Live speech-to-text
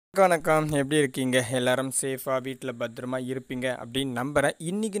வணக்கம் எப்படி இருக்கீங்க எல்லாரும் சேஃபாக வீட்டில் பத்திரமா இருப்பீங்க அப்படின்னு நம்புகிறேன்.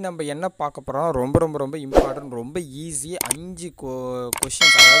 இன்றைக்கி நம்ம என்ன பார்க்க போகிறோம் ரொம்ப இம்பார்ட்டன்ட், ரொம்ப ஈஸி. 5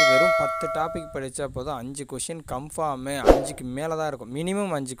 கொஷின்ஸ், அதாவது வெறும் 10 டாபிக் படித்தா போதும் 5 கொஷின் கன்ஃபார்மு. 5க்கு மேலே தான் இருக்கும்,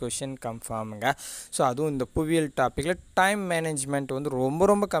 மினிமம் 5 கொஷின் கன்ஃபார்முங்க. ஸோ அதுவும் இந்த புவியியல் டாப்பிக்கில் டைம் மேனேஜ்மெண்ட் வந்து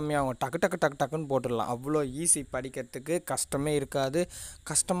ரொம்ப கம்மியாகும். டக்குன்னு போட்டுடலாம். அவ்வளோ ஈஸி, படிக்கிறதுக்கு கஷ்டமே இருக்காது,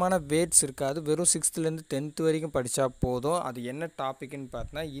 கஷ்டமான வேர்ட்ஸ் இருக்காது. வெறும் 6th-லேருந்து 10th வரைக்கும் படித்தா போதும். அது என்ன டாப்பிக்னு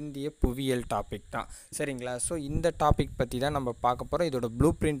பார்த்தா இந்திய புவியியல் டாபிக் தான், சரிங்களா? ஸோ இந்த டாபிக் பற்றி தான் நம்ம பார்க்க போகிறோம். இதோட ப்ளூ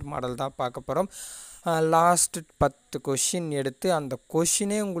பிரிண்ட் மாடல் தான் பார்க்க போகிறோம். லாஸ்ட்டு 10 கொஷின் எடுத்து அந்த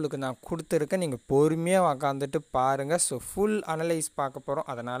கொஷினே உங்களுக்கு நான் கொடுத்துருக்கேன், நீங்கள் பொறுமையாக உக்காந்துட்டு பாருங்கள். ஸோ ஃபுல் அனலைஸ் பார்க்க போகிறோம்.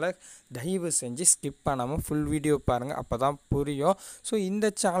 அதனால் தயவு செஞ்சு ஸ்கிப் பண்ணாமல் ஃபுல் வீடியோ பாருங்கள், அப்போ தான் புரியும். ஸோ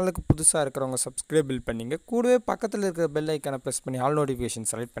இந்த சேனலுக்கு புதுசாக இருக்கிறவங்க சப்ஸ்கிரைபிள் பண்ணிங்க, கூடவே பக்கத்தில் இருக்கிற பெல் ஐக்கானை ப்ரெஸ் பண்ணி ஆல் நோட்டிஃபிகேஷன்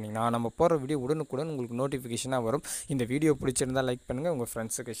செலக்ட் பண்ணிங்கன்னா நம்ம போகிற வீடியோ உடனுக்குடன் உங்களுக்கு நோட்டிஃபிகேஷனாக வரும். இந்த வீடியோ பிடிச்சிருந்தால் லைக் பண்ணுங்கள், உங்கள்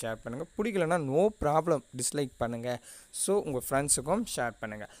ஃப்ரெண்ட்ஸுக்கு ஷேர் பண்ணுங்கள். பிடிக்கலன்னா நோ ப்ராப்ளம், டிஸ்லைக் பண்ணுங்கள். ஸோ உங்கள் ஃப்ரெண்ட்ஸுக்கும் ஷேர்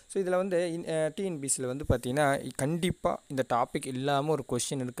பண்ணுங்கள். ஸோ இதில் வந்து டிஎன்பிஎஸ்சியில் வந்து பார்த்திங்கன்னா கண்டிப்பாக இந்த டாபிக் இல்லாமல் ஒரு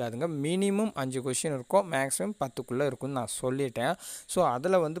கொஷின் இருக்காதுங்க. மினிமம் 5 கொஷின் இருக்கும், மேக்ஸிமம் 10க்குள்ளே இருக்கும்னு நான் சொல்லிட்டேன். ஸோ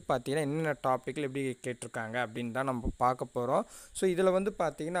அதில் வந்து பார்த்திங்கன்னா என்னென்ன டாப்பிக்கில் எப்படி கேட்டிருக்காங்க அப்படின்னு தான் நம்ம பார்க்க போகிறோம். ஸோ இதில் வந்து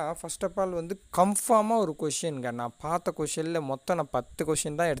பார்த்திங்கன்னா ஃபர்ஸ்ட் ஆஃப் ஆல் வந்து கன்ஃபார்மாக ஒரு கொஷின்ங்க. நான் பார்த்த கொஷினில் மொத்தம் நான் 10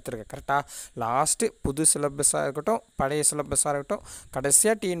 கொஷின் தான் எடுத்திருக்கேன், கரெக்டாக. லாஸ்ட்டு புது சிலபஸாக இருக்கட்டும், பழைய சிலபஸாக இருக்கட்டும்,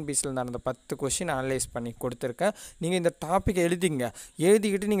 கடைசியாக டிஎன்பிஎஸ்சியில் நடந்த 10 கொஷின் அனலைஸ் பண்ணி கொடுத்துருக்கேன். நீங்கள் இந்த டாப்பிக்கை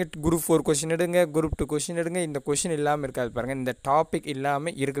எழுதிக்கிட்டு நீங்கள் குரூப் 4 கொஷின் எடுங்க, குரூப் 2 கொஷின் எடுங்க. இந்த கொஷின் இல்லாமல் இருக்காது பாருங்கள், இந்த டாபிக்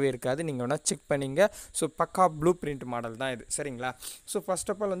இல்லாமல் இருக்கவே இருக்காது. நீங்கள் வேணால் செக் பண்ணிங்க. ஸோ பக்கா ப்ளூ பிரிண்ட் மாடல் தான் இது, சரிங்களா? ஸோ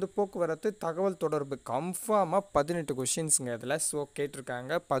ஃபர்ஸ்ட் ஆஃப் ஆல் வந்து போக்குவரத்து தகவல் தொடர்பு கன்ஃபார்மாக 18 கொஷின்ஸுங்க இதில். ஸோ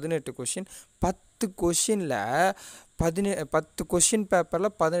கேட்டிருக்காங்க 18 கொஷின். 10 கொஷினில் 10 கொஷின் பேப்பரில்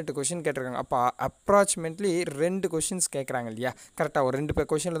 18 கொஷின் கேட்டிருக்காங்க. அப்போ அப்ராக்சிமேட்லி 2 கொஷின்ஸ் கேட்குறாங்க இல்லையா, கரெக்டாக. ஒரு 2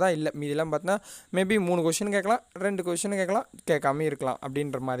 கொஷினில் தான் இல்லை, மீதெல்லாம் பார்த்தா மேபி 3 கொஷின் கேட்கலாம், 2 கொஷின் கேட்கலாம், கேட்காம இருக்கலாம்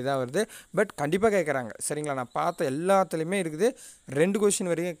அப்படின்ற மாதிரி தான் வருது. பட் கண்டிப்பாக கேட்குறாங்க, சரிங்களா? நான் பார்த்த எல்லாத்துலேயுமே இருக்குது 2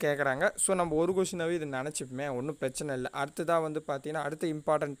 கொஷின் வரைக்கும் கேட்குறாங்க. ஸோ நம்ம ஒரு கொஷினாகவே இது நினச்சிப்போமே, ஒன்றும் பிரச்சனை இல்லை. அடுத்ததாக வந்து பார்த்திங்கன்னா அடுத்த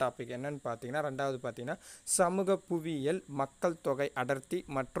இம்பார்ட்டன்ட் டாபிக் என்னென்னு பார்த்தீங்கன்னா, ரெண்டாவது பார்த்தீங்கன்னா சமூக புவியியல், மக்கள் தொகை அடர்த்தி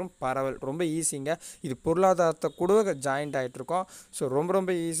மற்றும் பரவல். ரொம்ப ஈஸிங்க. இது பொருளாதாரத்தை கூட ஜாயிண்ட் ஆகிட்ருக்கோம். ஸோ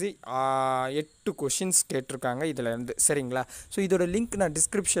ரொம்ப ஈஸி. 8 கொஷின்ஸ் கேட்டிருக்காங்க இதில் இருந்து, சரிங்களா? ஸோ இதோட லிங்க் நான்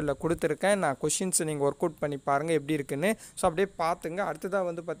டிஸ்கிரிப்ஷனில் கொடுத்துருக்கேன். நான் கொஷின்ஸை நீங்கள் ஒர்க் அவுட் பண்ணி பாருங்கள் எப்படி இருக்குன்னு. ஸோ அப்படியே பார்த்துங்க. அடுத்ததாக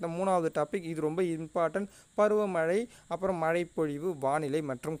வந்து பார்த்தீங்கன்னா மூணாவது டாபிக், இது ரொம்ப இம்பார்ட்டன்ட். பருவமழை, அப்புறம் மழைப்பொழிவு, வானிலை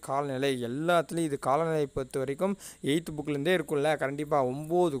மற்றும் காலநிலை. எல்லாத்துலேயும் இது காலநிலை பொறுத்த வரைக்கும் 8th புக்லேருந்தே இருக்கும்ல, கண்டிப்பாக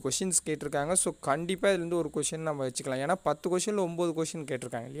 9 கொஷின்ஸ் கேட்டிருக்காங்க. ஸோ கண்டிப்பாக இதுலேருந்து ஒரு கொஷின் நம்ம வச்சுக்கலாம், ஏன்னா 10 கொஷினில் 9 கொஷின்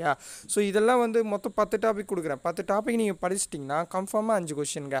கேட்டிருக்காங்க இல்லையா? ஸோ இதெல்லாம் வந்து மொத்தம் 10 டாபிக் கொடுக்குறேன். 10 டாபிக் நீங்கள் படிச்சிட்டிங்கன்னா கன்ஃபார்மாக 5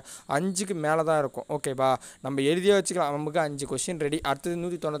 கொஷினுங்க. 5க்கு மேலே தான் இருக்கும், ஓகேவா? நம்ம எழுதியே வச்சுக்கலாம், நமக்கு 5 கொஷின் ரெடி. அடுத்தது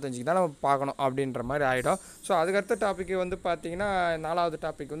 195 தான் நம்ம பார்க்கணும் அப்படின்ற மாதிரி ஆகிடும். ஸோ அதுக்கடுத்த டாப்பிக்கு வந்து பார்த்திங்கன்னா 4வது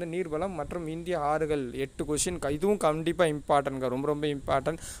டாபிக் வந்து நீர்வளம் மற்றும் இந்திய ஆறுகள். 8 கொஷின். இதுவும் கண்டிப்பாக இம்பார்ட்டன்ட்ங்க, ரொம்ப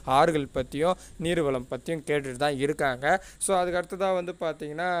இம்பார்ட்டன்ட். ஆறுகள் பற்றியும் நீர்வளம் பற்றியும் கேட்டுட்டு தான் இருக்காங்க. ஸோ அதுக்கு அடுத்ததாக வந்து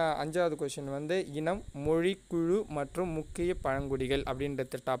பார்த்திங்கன்னா 5வது கொஷின் வந்து இனம், மொழி, குழு மற்றும் முக்கிய பழங்குடிகள்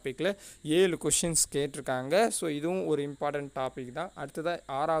அப்படின்ற டாப்பிக்கில் 7 கொஷின்ஸ் கேட்டிருக்காங்க. ஸோ இதுவும் ஒரு இம்பார்ட்டன்ட் டாபிக் தான். அடுத்ததாக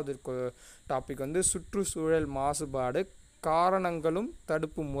 6வது டாபிக் வந்து சுற்றுச்சூழல் மாசுபாடு, காரணங்களும்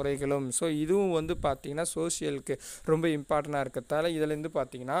தடுப்பு முறைகளும். ஸோ இதுவும் வந்து பார்த்திங்கன்னா சோஷியலுக்கு ரொம்ப இம்பார்ட்டண்ட்டாக இருக்கிறதால இதிலேருந்து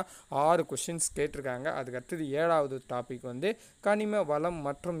பார்த்திங்கன்னா 6 கொஷின்ஸ் கேட்டிருக்காங்க. அதுக்கடுத்தது 7வது டாபிக் வந்து கனிம வளம்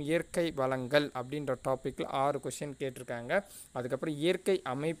மற்றும் இயற்கை வளங்கள் அப்படின்ற டாப்பிக்கில் 6 கொஷின் கேட்டிருக்காங்க. அதுக்கப்புறம் இயற்கை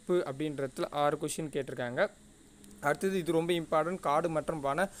அமைப்பு அப்படின்றதுல 6 கொஷின் கேட்டிருக்காங்க. அடுத்தது இது ரொம்ப இம்பார்ட்டன்ட், காடு மற்றும்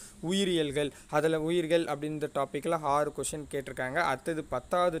வன உயிரியல்கள், அதில் உயிர்கள் அப்படின்ற டாப்பிக்கில் 6 கொஷின் கேட்டிருக்காங்க. அடுத்தது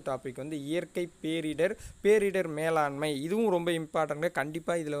 10வது டாபிக் வந்து இயற்கை பேரிடர் மேலாண்மை. இதுவும் ரொம்ப இம்பார்ட்டன்ட்.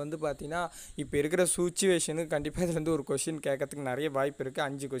 கண்டிப்பாக இதில் வந்து பார்த்திங்கன்னா இப்போ இருக்கிற சுச்சுவேஷனுக்கு கண்டிப்பாக இதுலேருந்து ஒரு கொஷின் கேட்கறதுக்கு நிறைய வாய்ப்பு இருக்குது.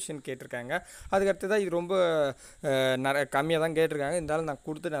 5 கொஷின் கேட்டிருக்காங்க. அதுக்கடுத்ததாக இது ரொம்ப கம்மியாக தான் கேட்டிருக்காங்க, இருந்தாலும் நான்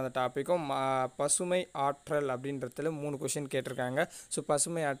கொடுத்துட்டேன் அந்த டாப்பிக்கும். பசுமை ஆற்றல் அப்படின்றதுல 3 கொஷின் கேட்டிருக்காங்க. ஸோ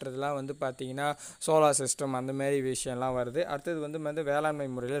பசுமை ஆற்றலாம் வந்து பார்த்திங்கன்னா சோலார் சிஸ்டம் அந்த மாதிரி விஷயம்லாம் வருது. அடுத்தது வந்து வேளாண்மை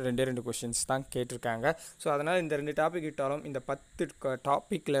முறையில் 2 கொஷின்ஸ் தான் கேட்டிருக்காங்க. ஸோ அதனால் இந்த 2 டாபிக் விட்டாலும் இந்த 10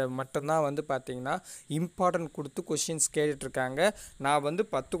 டாப்பிக்கில் மட்டும்தான் வந்து பார்த்திங்கன்னா இம்பார்ட்டன்ட் கொடுத்து கொஷின்ஸ் கேட்டுட்ருக்காங்க. நான் வந்து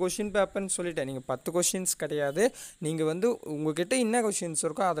 10 கொஷின் பேப்பர்னு சொல்லிட்டேன், நீங்கள் 10 கொஷின்ஸ் கிடையாது. நீங்கள் வந்து உங்கள்கிட்ட என்ன கொஷின்ஸ்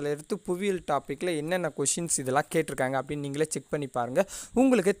இருக்கோ அதில் எடுத்து புவியியல் டாப்பிக்கில் என்னென்ன கொஷின்ஸ் இதெல்லாம் கேட்டிருக்காங்க அப்படின்னு நீங்களே செக் பண்ணி பாருங்கள்,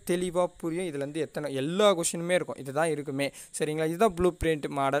 உங்களுக்கு தெளிவாக புரியும். இதுலேருந்து எல்லா கொஷினுமே இருக்கும், இதுதான் இருக்குமே, சரிங்களா? இதுதான் ப்ளூ பிரிண்ட்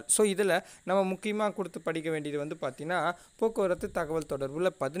மாடல். ஸோ இதில் நம்ம முக்கியமாக கொடுத்து படிக்க வேண்டியது வந்து பார்த்தீங்கன்னா போக்குவரத்து தகவல்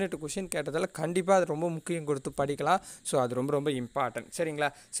தொடர்பில் 18 கொஷின் கேட்டதால் கண்டிப்பாக அது ரொம்ப முக்கியம் கொடுத்து படிக்கலாம். ஸோ அது ரொம்ப ரொம்ப இம்பார்ட்டன்ட். சரிங்களா?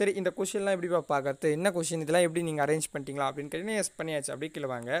 சரி, இந்த கொஷின்லாம் எப்படிப்பா பார்க்கறது, என்ன கொஷின், இதெல்லாம் எப்படி நீங்கள் அரேஞ்ச் பண்ணிட்டீங்களா அப்படின்னு கேட்டிங்கன்னா எஸ் பண்ணியாச்சு. அப்படியே கீழே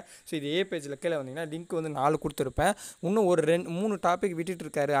வாங்க. ஸோ இது ஏ பேஜில் கீழே வந்தீங்கன்னா லிங்க் வந்து 4 கொடுத்துருப்பேன். இன்னும் ஒரு 3 டாபிக் விட்டுட்டு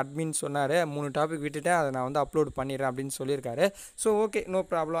இருக்காரு. அட்மின் சொன்னார் 3 டாபிக் விட்டுட்டேன், அதை நான் வந்து அப்லோட் பண்ணிடுறேன் அப்படின்னு சொல்லியிருக்காரு. So okay, no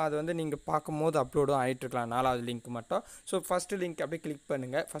problem. அது வந்து நீங்கள் பார்க்கும்போது அப்லோடும் ஆகிட்டு இருக்கலாம், 4வது லிங்க் மட்டும். ஸோ ஃபஸ்ட்டு லிங்க் அப்படியே கிளிக்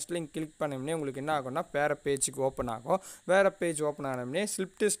பண்ணுங்கள். ஃபஸ்ட் லிங்க் கிளிக் பண்ணோம்னே உங்களுக்கு என்ன ஆகும்னா வேறு பேஜுக்கு ஓப்பன் ஆகும். வேறு page open ஆனோம்னே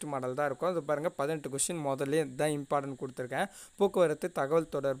slip test model தான் இருக்கும். அது பாருங்கள் 18 கொஷின் முதல்ல தான் இம்பார்ட்டன்ட் கொடுத்துருக்கேன். போக்குவரத்து தகவல்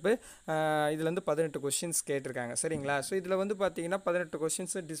தொடர்பு இதில் வந்து 18 கொஷின்ஸ் கேட்டிருக்காங்க. சரிங்களா? ஸோ இதில் வந்து பார்த்தீங்கன்னா 18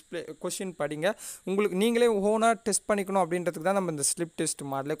 கொஷின்ஸ் டிஸ்பிளே கொஷின் படிங்க. உங்களுக்கு நீங்களே ஓனாக டெஸ்ட் பண்ணிக்கணும் அப்படின்றதுக்கு தான் நம்ம இந்த ஸ்லிப் டெஸ்ட்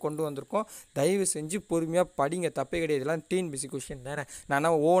மாடலே கொண்டு வந்திருக்கோம். தயவு செஞ்சு பொறுமையாக படிங்க, தப்பே கிடையாது. இதெல்லாம் டிஎன்பிஎஸ்சி கொஷின் தானே. நான்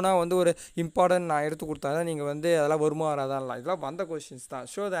ஓனாக வந்து ஒரு இம்பார்ட்டன்ட் நான் எடுத்து கொடுத்தா தான் நீங்கள் வந்து அதெல்லாம் வருமா வராதான், இதெல்லாம் வந்த கொஷின்ஸ் தான்.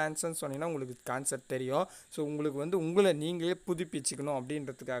 ஷோ த ஆன்சர்னு சொன்னீங்கன்னா உங்களுக்கு கான்செப்ட் தெரியும். ஸோ உங்களுக்கு வந்து உங்களை நீங்களே புதுப்பிச்சுக்கணும்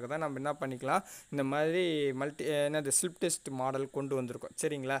அப்படின்றதுக்காக தான் நம்ம என்ன பண்ணிக்கலாம், இந்த மாதிரி என்னது ஸ்லிப் டெஸ்ட் மாடல் கொண்டு வந்திருக்கோம்.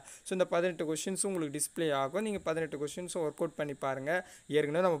 சரிங்களா? ஸோ இந்த 18 கொஷின்ஸும் உங்களுக்கு டிஸ்பிளே ஆகும். நீங்கள் 18 கொஷின்ஸும் ஒர்க் அவுட் பண்ணி பாருங்கள்.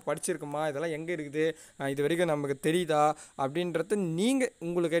 ஏற்கனவே நம்ம படிச்சிருக்கோமா, இதெல்லாம் எங்கே இருக்குது, இது வரைக்கும் நமக்கு தெரியுதா அப்படின்றத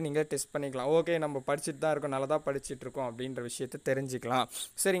நீங்கள் டெஸ்ட் பண்ணிக்கலாம். ஓகே, நம்ம படிச்சுட்டு தான் இருக்கோம், நல்லா தான் படிச்சுட்டு இருக்கோம் அப்படின்ற விஷயத்தை தெரிஞ்சுக்கலாம்.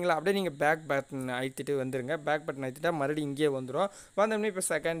 சரிங்களா? அப்படியே நீங்கள் பேக் பட்டன் அழுத்திட்டு வந்துடுங்க. பேக் பட்டன் அழுத்திட்டா மறுபடியும் இங்கே வந்துடும். வந்தோடனே இப்போ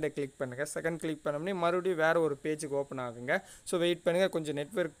செகண்டை கிளிக் பண்ணுங்கள். செகண்ட் கிளிக் பண்ணோம்னே மறுபடியும் வேறு ஒரு பேஜுக்கு ஓப்பன் ஆகுங்க. ஸோ வெயிட் பண்ணுங்கள், கொஞ்சம்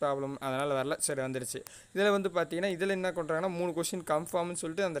நெட்வொர்க் ப்ராப்ளம் அதனால் வரல. சரி, வந்துடுச்சு. இதில் வந்து பார்த்தீங்கன்னா இதில் என்ன பண்ணுறாங்கன்னா 3 கொஷின் கன்ஃபார்ம்னு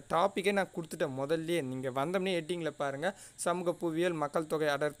சொல்லிட்டு அந்த டாப்பிக்கே நான் கொடுத்துட்டேன் முதல்லையே. நீங்கள் வந்தோடனே ஹெட்டிங்கில் பாருங்கள், சமூக புவியியல், மக்கள் தொகை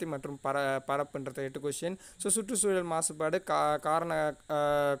அடர்த்தி மற்றும் பரப்புன்றது 8 கொஷின். ஸோ சுற்றுச்சூழல் மாசுபாடு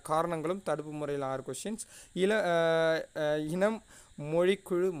காரணங்களும் தடுப்பு முறையில் 6 கொஷின்ஸ். இனம்,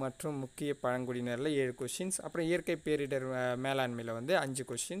 மொழிக்குழு மற்றும் முக்கிய பழங்குடியினரில் 7 கொஷின்ஸ். அப்புறம் இயற்கை பேரிடர் மேலாண்மையில் வந்து 5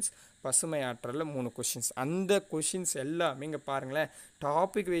 கொஷின்ஸ். பசுமை ஆற்றலில் 3 கொஷின்ஸ். அந்த கொஷின்ஸ் எல்லாமே இங்கே பாருங்களேன்,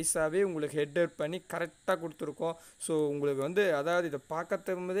 டாபிக் வைஸாகவே உங்களுக்கு ஹெட் பண்ணி கரெக்டாக கொடுத்துருக்கோம். ஸோ உங்களுக்கு வந்து அதாவது இதை பார்க்க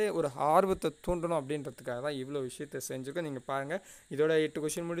திரும்பதே ஒரு ஆர்வத்தை தூண்டணும் அப்படின்றதுக்காக தான் இவ்வளோ விஷயத்தை செஞ்சுக்கோ. நீங்கள் பாருங்கள், இதோட 8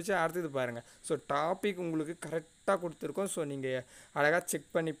 கொஷின் முடிச்சு அடுத்தது பாருங்கள். ஸோ டாபிக் உங்களுக்கு கரெக்டாக கொடுத்துருக்கோம். ஸோ நீங்கள் அழகாக செக்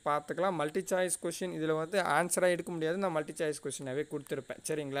பண்ணி பார்த்துக்கலாம். மல்டி சாய்ஸ் கொஷின் இதில் வந்து ஆன்சராக எடுக்க முடியாது, நான் மல்டி சாய்ஸ் கொஷினாகவே கொடுத்துருப்பேன்.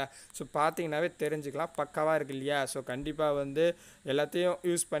 சரிங்களா? ஸோ பார்த்தீங்கன்னாவே தெரிஞ்சுக்கலாம், பக்காவாக இருக்குது இல்லையா? ஸோ கண்டிப்பாக வந்து எல்லாத்தையும்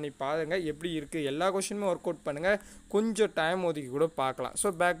யூஸ் பண்ணி பாருங்கள் எப்படி இருக்குது. எல்லா கொஷினுமே ஒர்க் அவுட் பண்ணுங்கள், கொஞ்சம் டைம் ஒதுக்கி கூட பார்க்கலாம். ஸோ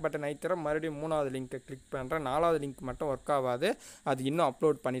பேக் பட்டன் ஐத்திரம் மறுபடியும் 3வது லிங்க்கை கிளிக் பண்ணுறேன். 4வது லிங்க் மட்டும் ஒர்க் ஆகாது, அது இன்னும்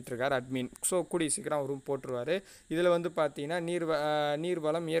அப்லோட் பண்ணிகிட்ருக்கார் அட்மின். ஸோ கூடிய சீக்கிரம் அவரும் போட்டுருவார். இதில் வந்து பார்த்தீங்கன்னா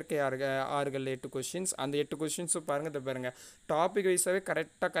நீர்வளம், இயற்கை ஆறுகள் 8 கொஷின்ஸ். அந்த 8 கொஷின்ஸும் பாருங்கள். இதை பாருங்கள், டாபிக் வைஸாகவே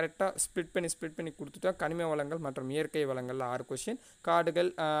கரெக்டாக ஸ்ப்ளிட் பண்ணி கொடுத்துட்டோம். கனிம வளங்கள் மற்றும் இயற்கை வளங்கள் 6 கொஷின்.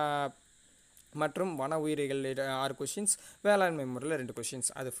 காடுகள் மற்றும் வன உயிரிகள் 6 கொஷின்ஸ். வேளாண்மை முறையில் 2 கொஷின்ஸ்.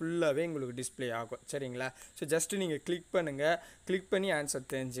 அது ஃபுல்லாகவே உங்களுக்கு டிஸ்பிளே ஆகும். சரிங்களா? ஸோ ஜஸ்ட்டு நீங்கள் கிளிக் பண்ணுங்கள், கிளிக் பண்ணி ஆன்சர்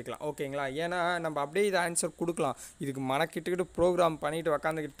தெரிஞ்சுக்கலாம். ஓகேங்களா? ஏன்னா நம்ம அப்படியே இதை ஆன்சர் கொடுக்கலாம். இதுக்கு மனக்கிட்டுக்கிட்டு ப்ரோக்ராம் பண்ணிவிட்டு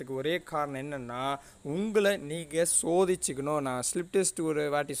உக்காந்துக்கிறதுக்கு ஒரே காரணம் என்னென்னா உங்களை நீங்கள் சோதிச்சுக்கணும். நான் ஸ்லிப் டெஸ்ட் ஒரு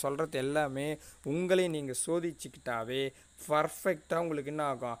வாட்டி சொல்கிறது எல்லாமே உங்களை நீங்கள் சோதிச்சுக்கிட்டாவே பர்ஃபெக்டாக உங்களுக்கு என்ன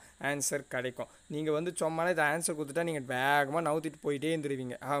ஆகும், ஆன்சர் கிடைக்கும். நீங்கள் வந்து சும்மா இதை ஆன்சர் கொடுத்துட்டா நீங்கள் வேகமாக நவுத்திட்டு போயிட்டே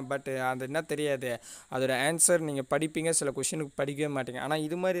இருந்துருவீங்க. பட் அது என்ன தெரியாது, அதோட ஆன்சர் நீங்கள் படிப்பீங்க, சில கொஷினுக்கு படிக்கவே மாட்டீங்க. ஆனால்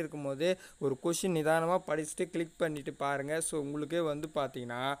இது மாதிரி இருக்கும்போது ஒரு கொஷின் நிதானமாக படிச்சுட்டு கிளிக் பண்ணிவிட்டு பாருங்கள். ஸோ உங்களுக்கே வந்து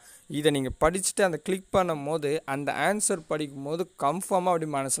பார்த்தீங்கன்னா இதை நீங்கள் படிச்சுட்டு அந்த கிளிக் பண்ணும் போது அந்த ஆன்சர் படிக்கும் போது கன்ஃபார்மாக அப்படி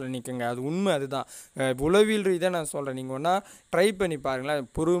மனசில் நிற்குங்க. அது உண்மை, அதுதான் உளவியல் ரீதியாக நான் சொல்கிறேன். நீங்கள் ஒன்றா ட்ரை பண்ணி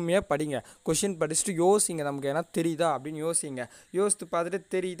பாருங்களேன், பொறுமையாக படிங்க. கொஷின் படிச்சுட்டு யோசிங்க, நமக்கு என்ன தெரியுதா அப்படின்னு யோசிங்க. யோசித்து பார்த்துட்டு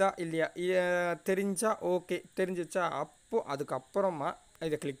தெரியுதா இல்லையா, தெரிஞ்சா ஓகே, தெரிஞ்சிச்சா அப்போது அதுக்கப்புறமா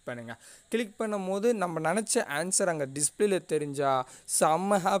இதை கிளிக் பண்ணுங்கள். கிளிக் பண்ணும் போது நம்ம நினச்ச ஆன்சர் அங்கே டிஸ்பிளேல தெரிஞ்சால்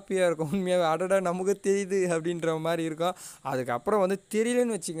செம்ம ஹாப்பியாக இருக்கும். உண்மையாக அடடா நமக்கு தெரியுது அப்படின்ற மாதிரி இருக்கும். அதுக்கப்புறம் வந்து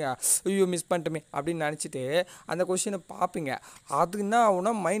தெரியலன்னு வச்சுங்க, ஐயோ மிஸ் பண்ணிட்டோமே அப்படின்னு நினச்சிட்டு அந்த கொஷினை பார்ப்பீங்க. அது என்ன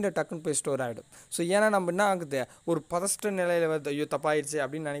ஆகுனா மைண்டை டக்குன்னு போய் ஸ்டோர் ஆகிடும். ஸோ ஏன்னா நம்ம என்ன ஆகுது, ஒரு பதஷ்ட நிலையில் வந்து ஐயோ தப்பாயிடுச்சு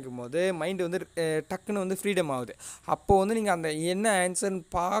அப்படின்னு நினைக்கும் போது மைண்டு வந்து டக்குன்னு வந்து ஃப்ரீடம் ஆகுது. அப்போது வந்து நீங்கள் அந்த என்ன ஆன்சர்னு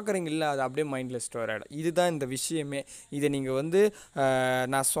பார்க்குறீங்கள, அது அப்படியே மைண்டில் ஸ்டோர் ஆகிடும். இதுதான் இந்த விஷயமே. இதை நீங்கள் வந்து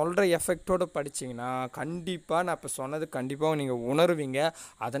நான் சொல்கிற எஃபெக்டோடு படிச்சிங்கன்னா கண்டிப்பாக நான் இப்போ சொன்னது கண்டிப்பாக நீங்கள் உணர்வீங்க.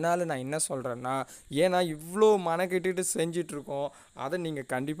 அதனால் நான் என்ன சொல்கிறேன்னா, ஏன்னா இவ்வளோ மெனக்கெட்டுட்டு செஞ்சிட்ருக்கோம், அதை நீங்கள்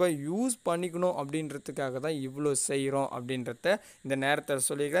கண்டிப்பாக யூஸ் பண்ணிக்கணும் அப்படின்றதுக்காக தான் இவ்வளோ செய்கிறோம் அப்படின்றத இந்த நேரத்தில்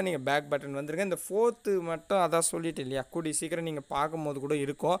சொல்லியிருக்கேன். நீங்கள் பேக் பட்டன் வந்துருங்க. இந்த 4th மட்டும் அதான் சொல்லிட்டு இல்லையா, கூடிய சீக்கிரம் நீங்கள் பார்க்கும்போது கூட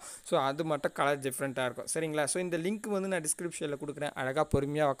இருக்கும். ஸோ அது மட்டும் கலர் டிஃப்ரெண்ட்டாக இருக்கும். சரிங்களா? ஸோ இந்த லிங்க் வந்து நான் டிஸ்கிரிப்ஷனில் கொடுக்குறேன். அழகாக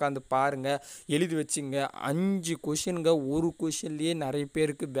பொறுமையாக உட்காந்து பாருங்கள், எழுதி வச்சுங்க. 5 கொஷினுங்க, ஒரு கொஷின்லேயே நிறைய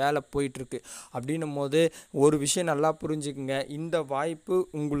பேருக்கு வேலை போயிட்டுருக்கு. அப்படின்னும் போது ஒரு விஷயம் நல்லா புரிஞ்சுக்குங்க, இந்த வாய்ப்பு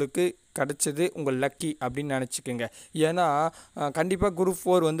உங்களுக்கு கிடச்சது உங்கள் லக்கி அப்படின்னு நினச்சிக்கோங்க. ஏன்னா கண்டிப்பாக குரூப்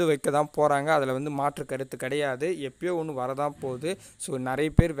 4 வந்து வைக்க தான் போகிறாங்க. அதில் வந்து மாற்று கருத்து கிடையாது. எப்பயோ ஒன்று வரதான் போகுது. ஸோ நிறைய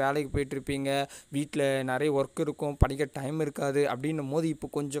பேர் வேலைக்கு போயிட்டுருப்பீங்க, வீட்டில் நிறைய ஒர்க் இருக்கும், படிக்க டைம் இருக்காது. அப்படின்னும் போது இப்போ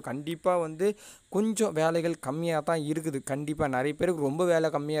கொஞ்சம் கண்டிப்பாக வந்து கொஞ்சம் வேலைகள் கம்மியாக தான் இருக்குது. கண்டிப்பாக நிறைய பேருக்கு ரொம்ப வேலை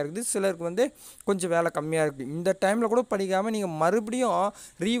கம்மியாக இருக்குது, சிலருக்கு வந்து கொஞ்சம் வேலை கம்மியாக இருக்குது. இந்த டைமில் கூட படிக்காமல் நீங்கள் மறுபடியும்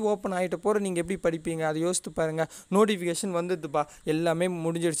ரீஓப்பன் ஆகிட்ட போகிற நீங்கள் எப்படி படிப்பீங்க? அதை யோசித்து பாருங்கள். நோட்டிஃபிகேஷன் வந்துடுதுப்பா, எல்லாமே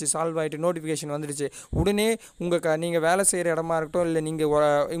முடிஞ்சிடுச்சு, சால்வ் ஆகிட்டு நோட்டிஃபிகேஷன் வந்துடுச்சு. உடனே நீங்கள் வேலை செய்கிற இடமா இருக்கட்டும், இல்லை நீங்கள்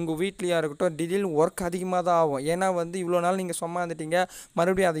உங்கள் வீட்லேயா இருக்கட்டும், திடீர்னு ஒர்க் அதிகமாக தான் ஆகும். ஏன்னா வந்து இவ்வளோ நாள் நீங்கள் சும்மா இருந்துட்டீங்க,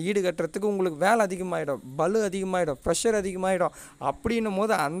 மறுபடியும் அதை ஈடுகட்டுறதுக்கு உங்களுக்கு வேலை அதிகமாகிடும், பலு அதிகமாகிடும், ப்ரெஷர் அதிகமாகிடும். அப்படின்னும்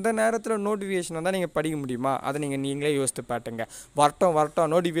போது அந்த நேரத்தில் நோட்டிஃபிகேஷன் வந்தால் நீங்கள் படிக்க முடியுமா? அதை நீங்களே யோசித்து பாட்டுங்க. வரட்டும்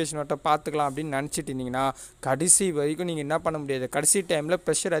நோட்டிஃபிகேஷன் வரட்டும் பார்த்துக்கலாம் அப்படின்னு நினச்சிட்டு இருந்தீங்கன்னா கடைசி வரைக்கும் நீங்கள் என்ன பண்ண முடியாது. கடைசி டைமில்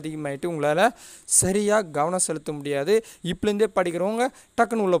ப்ரெஷர் அதிகமாகிட்டு உங்களால் சரியாக கவனம் செலுத்த முடியாது. இப்போலேருந்தே படிக்கிறவங்க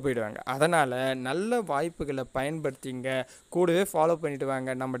டக்குன்னு உள்ளே போயிடுவாங்க. அதனால் நல்ல வாய்ப்புகளை பயன்படுத்திங்க, கூடவே ஃபாலோ பண்ணிட்டு வாங்க.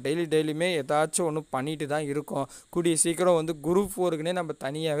 நம்ம டெய்லியுமே ஏதாச்சும் ஒன்று பண்ணிட்டு தான் இருக்கோம். கூடிய சீக்கிரம் வந்து குரூப் 4க்குனே நம்ம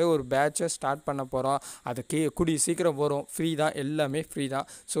தனியாகவே ஒரு பேட்சை ஸ்டார்ட் பண்ண போகிறோம். அதுக்கு கூடிய சீக்கிரம் வரும். ஃப்ரீ தான், எல்லாமே ஃப்ரீ தான்.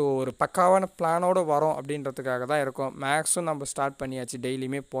 ஸோ ஒரு பக்காவான பிளானோடு வரோம் அப்படின்றதுக்காக தான் இருக்கும். மேக்ஸும் நம்ம ஸ்டார்ட் பண்ணியாச்சு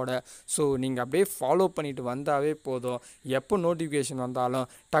டெய்லியுமே போட. ஸோ நீங்கள் அப்படியே ஃபாலோ பண்ணிட்டு வந்தாவே போதும். எப்போ நோட்டிஃபிகேஷன் வந்தாலும்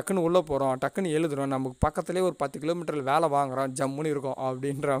டக்குன்னு உள்ளே போகிறோம், டக்குன்னு எழுதுகிறோம், நமக்கு பக்கத்துலேயே ஒரு 10 கிலோமீட்டரில் வேலை வாங்குகிறோம், ஜம்முன்னு இருக்கும்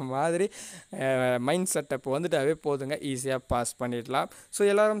அப்படின்ற மாதிரி மைண்ட் செட்டப் வந்துட்டாவே போதுங்க, ஈஸியாக பாஸ் பண்ணிடலாம். ஸோ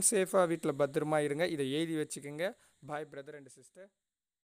எல்லோரும் சேஃபாக வீட்டில் பத்திரமா இருங்க. இதை எழுதி வச்சுக்கோங்க. பாய் பிரதர் அண்ட் சிஸ்டர்.